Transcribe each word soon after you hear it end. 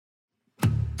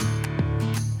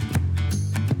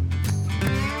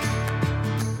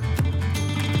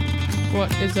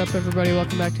What is up, everybody?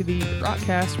 Welcome back to the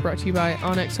broadcast brought to you by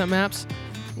Onyx Hunt Maps.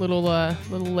 Little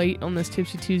late on this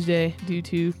Tipsy Tuesday due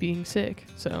to being sick.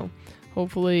 So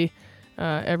hopefully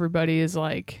everybody is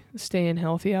like staying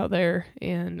healthy out there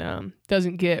and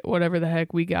doesn't get whatever the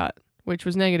heck we got, which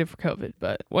was negative for COVID,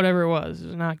 but whatever it was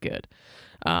not good.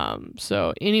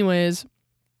 So anyways,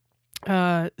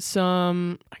 I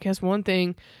guess one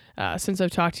thing, since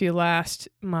I've talked to you last,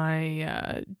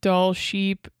 my Doll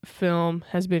Sheep film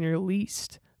has been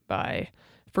released by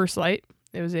First Light.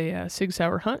 It was a Sig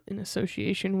Sauer hunt in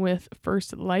association with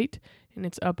First Light, and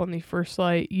it's up on the First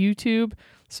Light YouTube.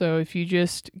 So if you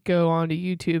just go onto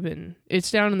YouTube, and it's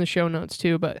down in the show notes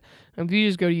too, but if you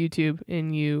just go to YouTube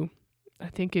and I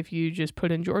think if you just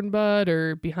put in Jordan Budd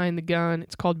or Behind the Gun,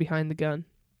 it's called Behind the Gun.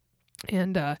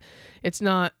 And it's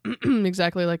not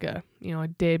exactly like a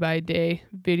day-by-day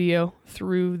video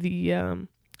through the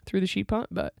sheep hunt,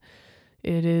 but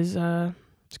it's a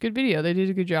good video. They did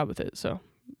a good job with it, so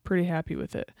pretty happy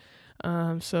with it.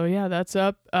 So yeah, that's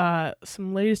up.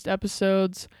 Some latest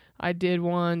episodes. I did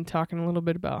one talking a little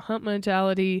bit about hunt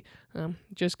mentality.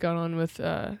 Just got on with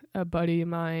a buddy of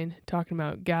mine talking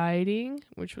about guiding,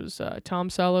 which was Tom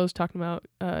Sellos talking about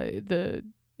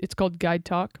it's called Guide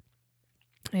Talk.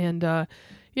 And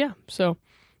so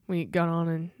we got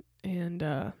on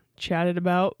and chatted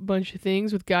about a bunch of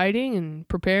things with guiding and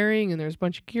preparing, and there's a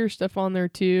bunch of gear stuff on there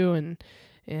too,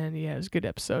 and yeah, it was a good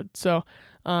episode. So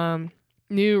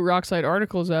new Rockslide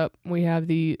articles up. We have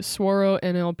the Swaro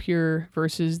NL Pure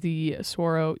versus the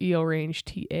Swaro EL Range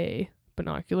TA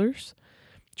binoculars.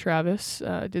 Travis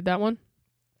did that one.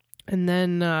 And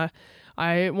then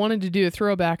I wanted to do a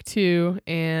throwback too,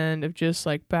 and of just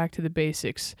like back to the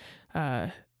basics.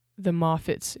 The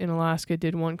Moffats in Alaska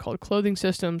did one called Clothing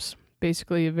Systems,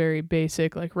 basically a very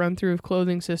basic like run through of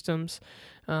clothing systems,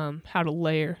 how to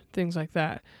layer, things like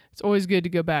that. It's always good to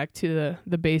go back to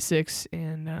the basics,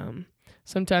 and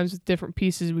sometimes with different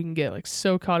pieces we can get like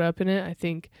so caught up in it. I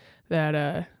think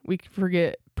that we can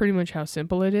forget pretty much how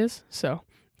simple it is. So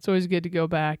it's always good to go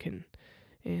back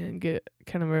and get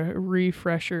kind of a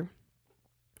refresher.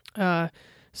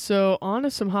 So on to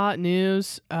some hot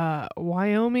news.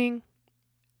 Wyoming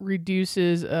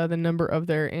reduces the number of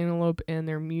their antelope and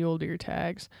their mule deer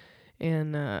tags.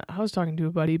 And I was talking to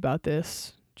a buddy about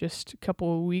this just a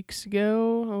couple of weeks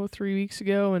ago, 3 weeks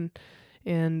ago, and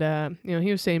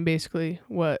he was saying basically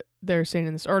what they're saying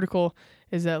in this article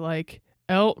is that like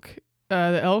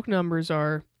the elk numbers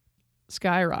are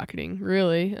skyrocketing,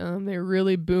 really. They're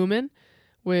really booming,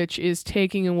 which is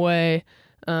taking away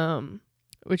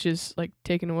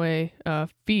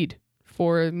feed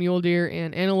for mule deer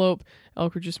and antelope.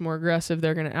 Elk are just more aggressive.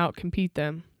 They're going to outcompete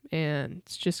them, and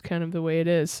it's just kind of the way it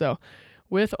is. So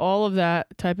with all of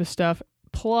that type of stuff,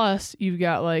 plus you've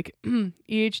got like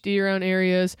EHD around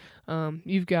areas,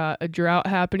 you've got a drought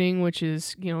happening, which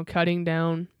is, cutting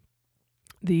down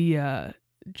the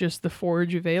just the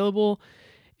forage available,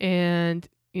 and,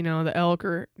 the elk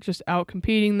are just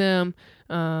outcompeting them.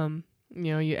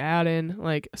 You add in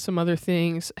like some other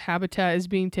things, habitat is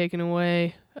being taken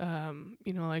away,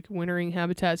 like wintering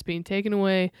habitat's being taken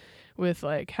away with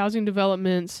like housing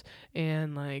developments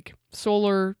and like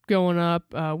solar going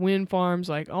up, wind farms,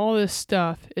 like all this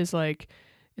stuff is like,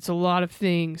 it's a lot of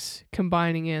things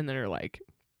combining in that are like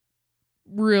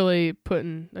really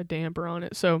putting a damper on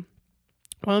it. So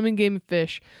Wyoming Game and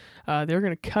Fish, they're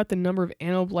going to cut the number of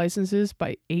antelope licenses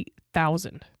by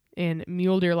 8,000. And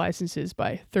mule deer licenses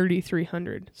by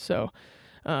 3,300. So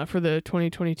for the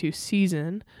 2022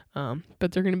 season,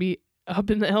 but they're going to be up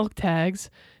in the elk tags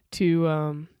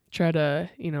to try to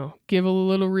give a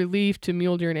little relief to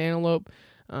mule deer and antelope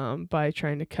by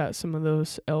trying to cut some of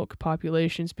those elk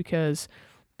populations, because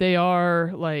they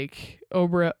are like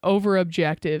over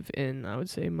objective in, I would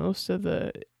say, most of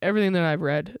everything that I've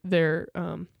read. They're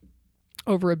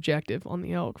over objective on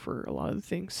the elk for a lot of the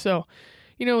things. So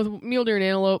with mule deer and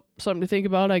antelope, something to think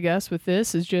about, I guess, with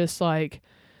this is just like,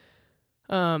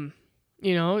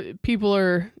 people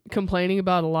are complaining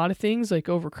about a lot of things like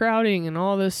overcrowding and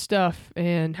all this stuff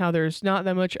and how there's not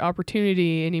that much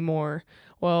opportunity anymore.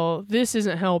 Well, this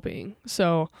isn't helping.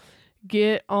 So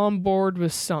get on board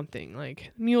with something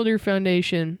like Mule Deer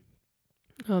Foundation.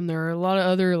 There are a lot of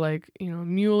other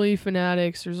muley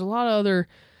fanatics. There's a lot of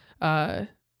other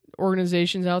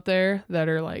organizations out there that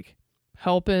are like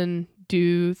helping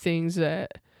do things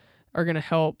that are going to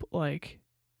help, like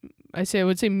I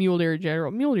would say mule deer in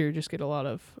general. Mule deer just get a lot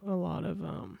of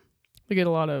they get a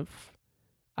lot of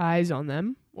eyes on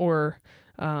them, or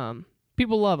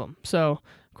people love them. So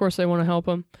of course they want to help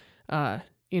them,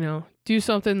 do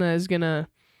something that is going to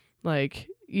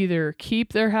either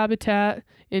keep their habitat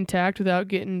intact without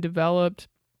getting developed,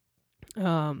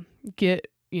 get,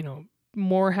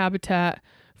 more habitat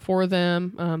for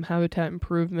them, habitat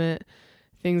improvement,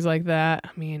 things like that.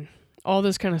 I mean, all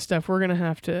this kind of stuff we're going to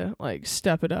have to like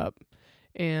step it up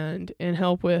and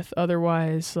help with.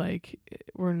 Otherwise, like,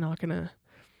 we're not going to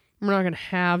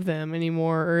have them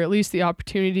anymore, or at least the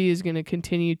opportunity is going to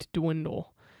continue to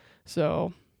dwindle.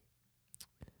 So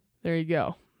there you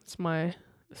go. It's my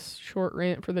short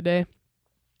rant for the day.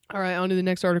 All right, on to the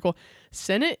next article.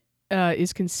 Senate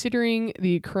is considering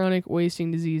the Chronic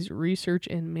Wasting Disease Research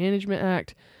and Management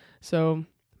Act. So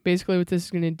basically what this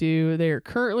is going to do, they are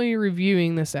currently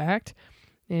reviewing this act,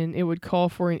 and it would call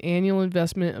for an annual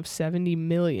investment of $70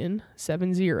 million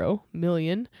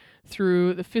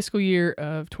through the fiscal year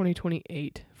of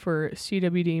 2028 for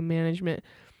CWD management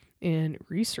and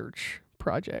research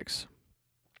projects.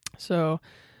 So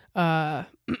the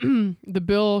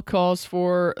bill calls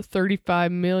for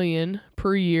 $35 million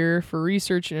per year for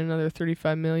research and another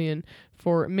 $35 million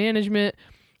for management,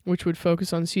 which would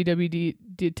focus on CWD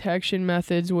detection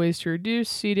methods, ways to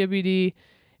reduce CWD,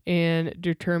 and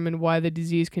determine why the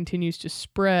disease continues to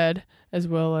spread, as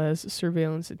well as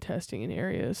surveillance and testing in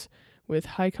areas with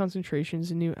high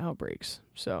concentrations and new outbreaks.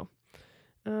 So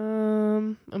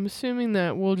I'm assuming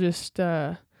that we'll just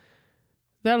that'll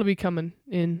be coming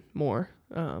in more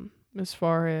as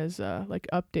far as like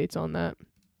updates on that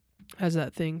as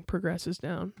that thing progresses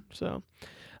down. So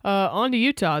on to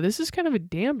Utah. This is kind of a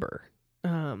damper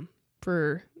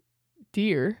for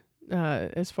deer.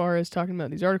 As far as talking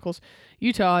about these articles,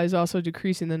 Utah is also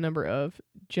decreasing the number of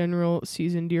general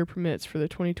season deer permits for the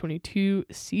 2022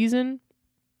 season.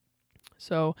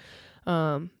 So,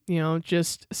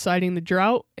 just citing the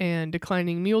drought and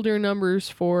declining mule deer numbers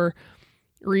for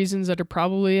reasons that are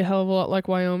probably a hell of a lot like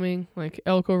Wyoming, like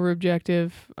elk over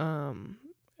objective.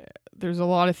 There's a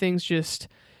lot of things just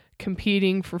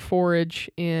competing for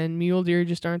forage, and mule deer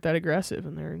just aren't that aggressive,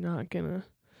 and they're not gonna,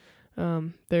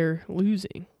 they're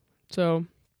losing. So,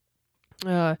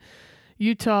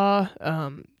 Utah,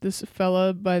 this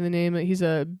fella by the name,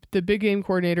 the big game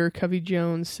coordinator, Covey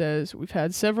Jones, says, we've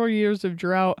had several years of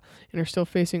drought and are still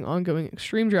facing ongoing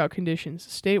extreme drought conditions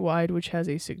statewide, which has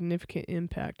a significant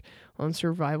impact on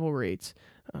survival rates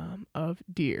of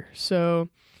deer. So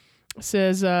it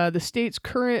says the state's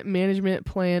current management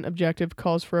plan objective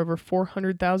calls for over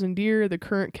 400,000 deer. The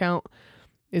current count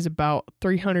is about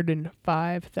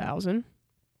 305,000,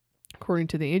 according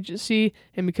to the agency.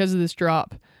 And because of this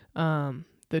drop,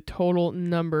 the total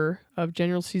number of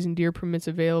general season deer permits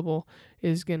available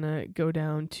is going to go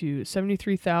down to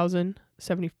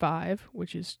 73,075,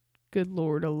 which is, good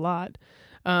Lord, a lot.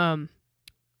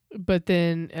 But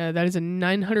then that is a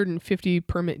 950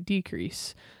 permit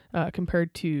decrease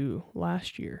compared to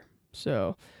last year.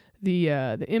 So the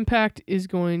impact is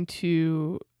going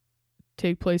to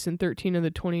take place in 13 of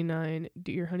the 29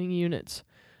 deer hunting units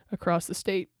across the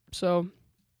state. So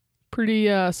pretty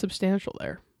substantial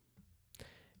there.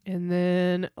 And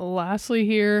then lastly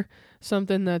here,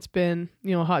 something that's been,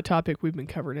 a hot topic, we've been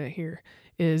covering it here,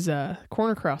 is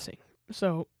corner crossing.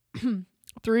 So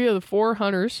 3 of the 4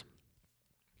 hunters,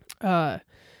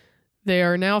 they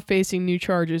are now facing new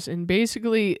charges. And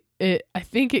basically, I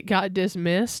think it got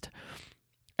dismissed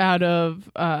out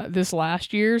of this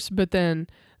last year's, but then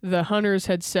the hunters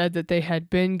had said that they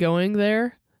had been going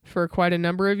there for quite a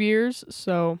number of years.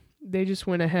 So they just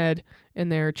went ahead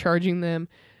and they're charging them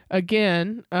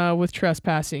again with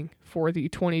trespassing for the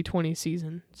 2020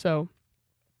 season. So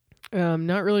I'm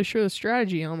not really sure the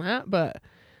strategy on that, but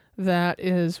that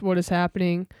is what is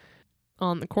happening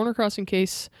on the corner crossing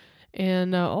case.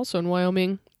 And also in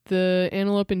Wyoming, the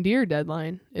antelope and deer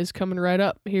deadline is coming right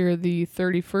up here the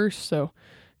 31st. So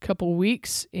a couple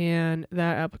weeks, and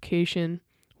that application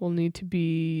will need to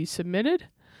be submitted.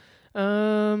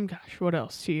 What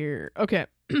else here? Okay.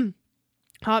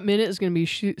 Hot Minute is going to be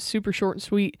super short and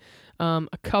sweet. A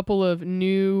couple of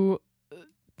new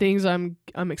things I'm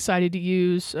excited to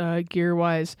use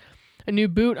gear-wise. A new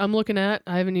boot I'm looking at.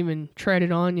 I haven't even tried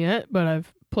it on yet, but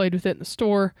I've played with it in the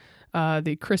store.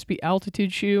 The Crispy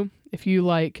Altitude shoe. If you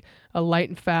like a light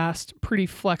and fast, pretty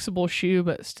flexible shoe,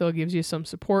 but still gives you some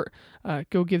support,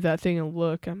 go give that thing a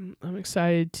look. I'm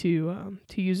excited to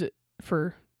use it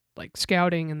for like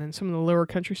scouting and then some of the lower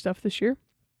country stuff this year.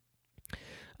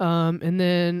 And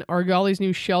then Argali's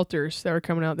new shelters that are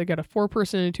coming out. They got a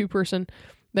 4-person and a 2-person.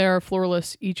 They are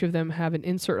floorless. Each of them have an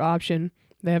insert option.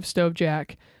 They have stove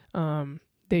jack.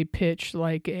 They pitch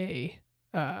like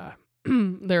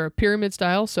they're a pyramid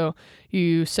style. So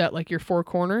you set like your 4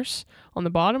 corners on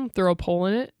the bottom, throw a pole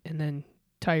in it, and then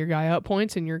tie your guy up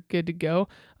points, and you're good to go.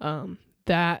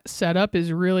 that setup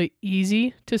is really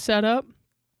easy to set up.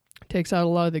 Takes out a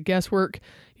lot of the guesswork.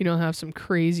 You don't have some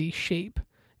crazy shape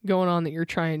going on that you're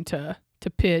trying to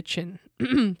pitch and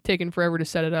taking forever to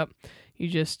set it up. You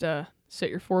just set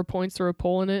your 4 points, throw a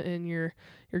pole in it, and you're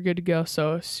good to go.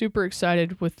 So super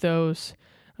excited with those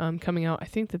coming out. I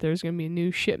think that there's going to be a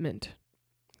new shipment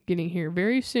getting here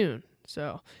very soon.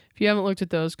 So if you haven't looked at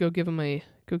those, go give them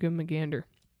a gander.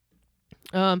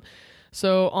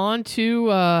 So on to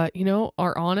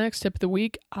our Onyx tip of the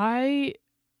week.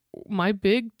 My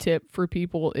big tip for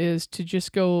people is to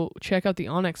just go check out the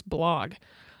Onyx blog.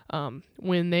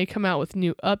 When they come out with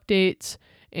new updates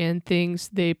and things,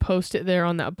 they post it there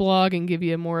on that blog and give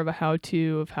you more of a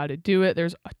how-to of how to do it.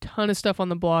 There's a ton of stuff on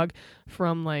the blog,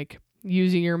 from like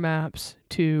using your maps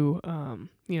to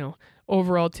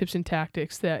overall tips and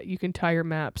tactics that you can tie your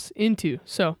maps into.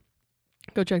 So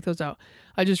go check those out.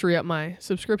 I just re-upped my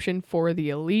subscription for the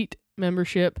Elite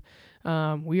membership.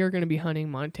 We are going to be hunting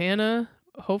Montana,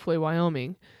 hopefully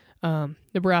Wyoming,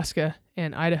 Nebraska,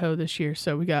 and Idaho this year.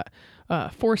 So we got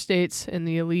 4 states, and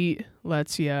the Elite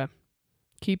lets you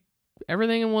keep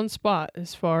everything in one spot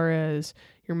as far as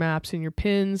your maps and your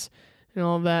pins and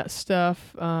all of that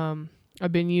stuff.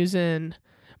 I've been using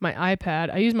my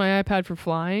iPad. I use my iPad for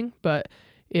flying, but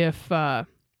if I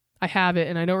have it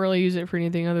and I don't really use it for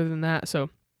anything other than that, so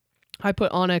I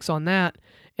put Onyx on that,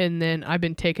 and then I've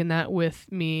been taking that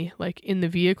with me like in the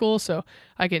vehicle, so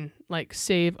I can like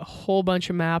save a whole bunch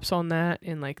of maps on that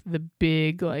and like the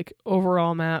big like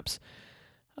overall maps,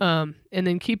 and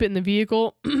then keep it in the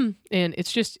vehicle. And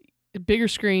it's just a bigger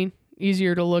screen,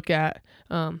 easier to look at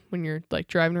when you're like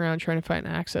driving around trying to find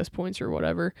access points or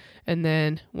whatever. And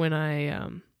then when I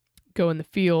go in the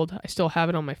field, I still have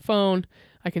it on my phone.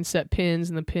 I can set pins,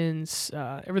 and the pins,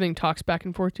 everything talks back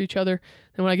and forth to each other.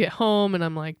 And when I get home and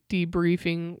I'm like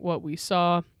debriefing what we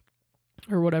saw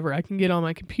or whatever, I can get on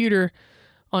my computer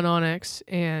on Onyx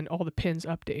and all the pins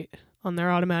update on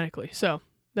there automatically. So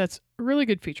that's a really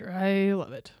good feature. I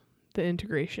love it. The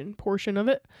integration portion of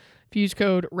it. If you use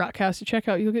code ROTCAST at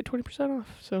checkout, you'll get 20%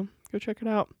 off. So go check it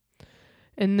out.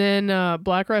 And then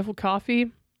Black Rifle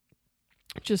Coffee,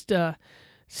 just a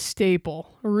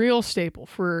real staple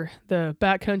for the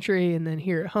backcountry and then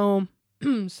here at home.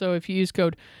 So if you use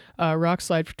code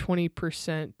ROCKSLIDE for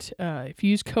 20%, if you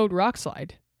use code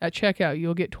ROCKSLIDE at checkout,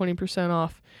 you'll get 20%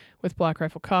 off with Black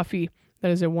Rifle Coffee.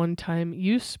 That is a one-time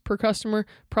use per customer.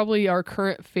 Probably our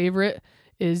current favorite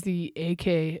is the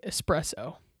AK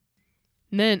Espresso.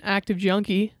 And then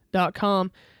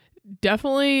ActiveJunkie.com,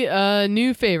 definitely a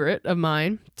new favorite of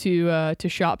mine to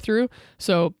shop through.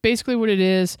 So basically what it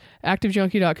is,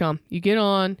 ActiveJunkie.com, you get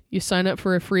on, you sign up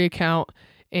for a free account,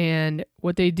 and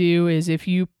what they do is if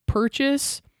you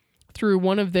purchase through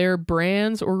one of their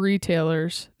brands or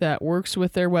retailers that works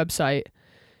with their website,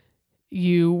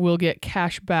 you will get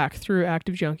cash back through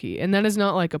ActiveJunkie. And that is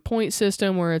not like a point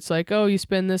system where it's like, oh, you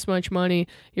spend this much money,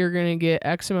 you're going to get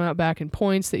X amount back in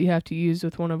points that you have to use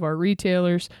with one of our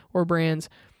retailers or brands.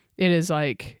 It is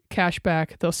like cash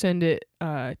back. They'll send it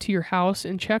to your house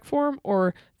in check form,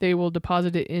 or they will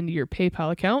deposit it into your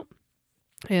PayPal account.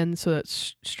 And so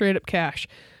that's straight up cash.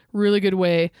 Really good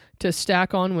way to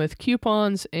stack on with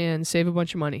coupons and save a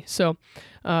bunch of money. So,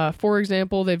 for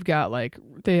example, they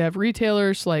have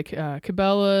retailers like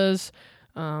Cabela's,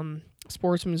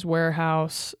 Sportsman's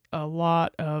Warehouse, a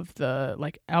lot of the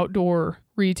like outdoor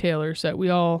retailers that we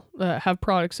all have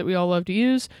products that we all love to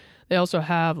use. They also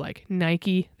have like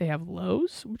Nike. They have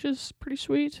Lowe's, which is pretty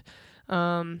sweet.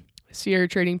 Sierra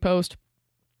Trading Post.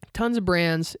 Tons of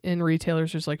brands and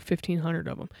retailers. There's like 1,500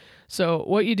 of them. So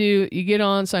what you do, you get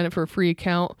on, sign up for a free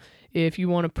account. If you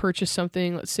want to purchase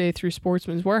something, let's say through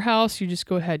Sportsman's Warehouse, you just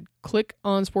go ahead, click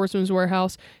on Sportsman's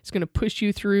Warehouse. It's going to push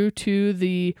you through to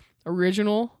the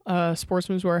original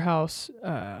Sportsman's Warehouse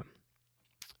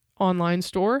online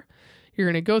store. You're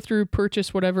going to go through,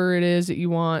 purchase whatever it is that you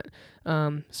want.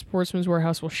 Sportsman's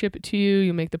Warehouse will ship it to you.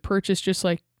 You make the purchase just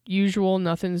like usual.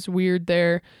 Nothing's weird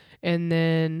there. And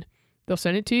then they'll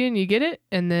send it to you and you get it.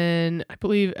 And then I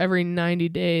believe every 90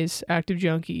 days,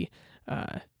 ActiveJunkie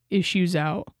issues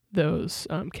out those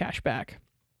cash back,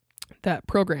 that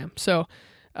program. So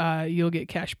you'll get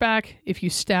cash back. If you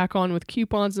stack on with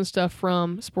coupons and stuff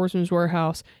from Sportsman's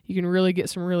Warehouse, you can really get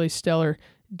some really stellar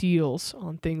deals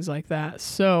on things like that.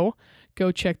 So go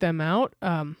check them out.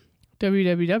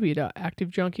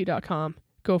 www.activejunkie.com.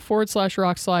 Go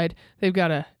 /RockSlide. They've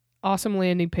got an awesome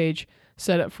landing page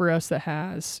set up for us that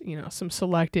has, some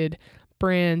selected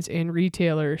brands and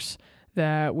retailers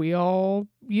that we all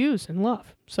use and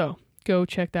love. So go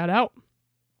check that out.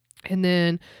 And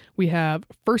then we have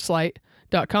First Light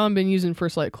First.com. Been using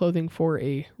First Light Clothing for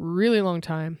a really long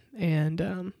time,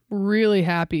 and really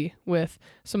happy with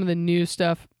some of the new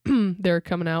stuff they're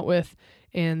coming out with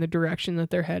and the direction that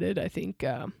they're headed. I think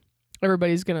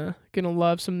everybody's gonna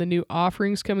love some of the new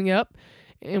offerings coming up.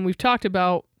 And we've talked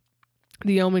about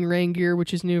the Omen rain gear,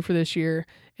 which is new for this year,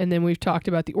 and then we've talked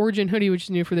about the Origin hoodie, which is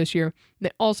new for this year.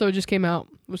 They also just came out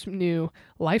with some new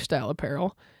lifestyle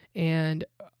apparel, and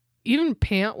even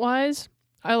pant wise,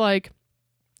 I like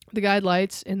the Guide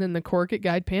Lights and then the Corkit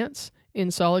Guide pants in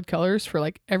solid colors for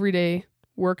like everyday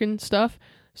working stuff.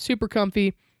 Super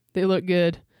comfy. They look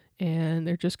good and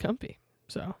they're just comfy.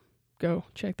 So go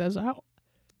check those out.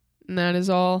 And that is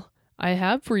all I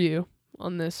have for you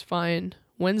on this fine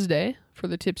Wednesday for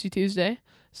the Tipsy Tuesday.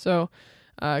 So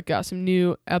got some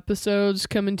new episodes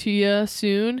coming to you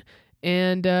soon.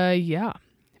 And yeah,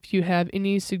 if you have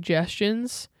any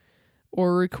suggestions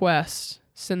or requests,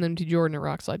 send them to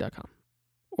jordan@rockslide.com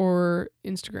or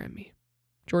Instagram me,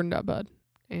 jordan.bud.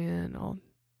 And I'll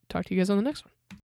talk to you guys on the next one.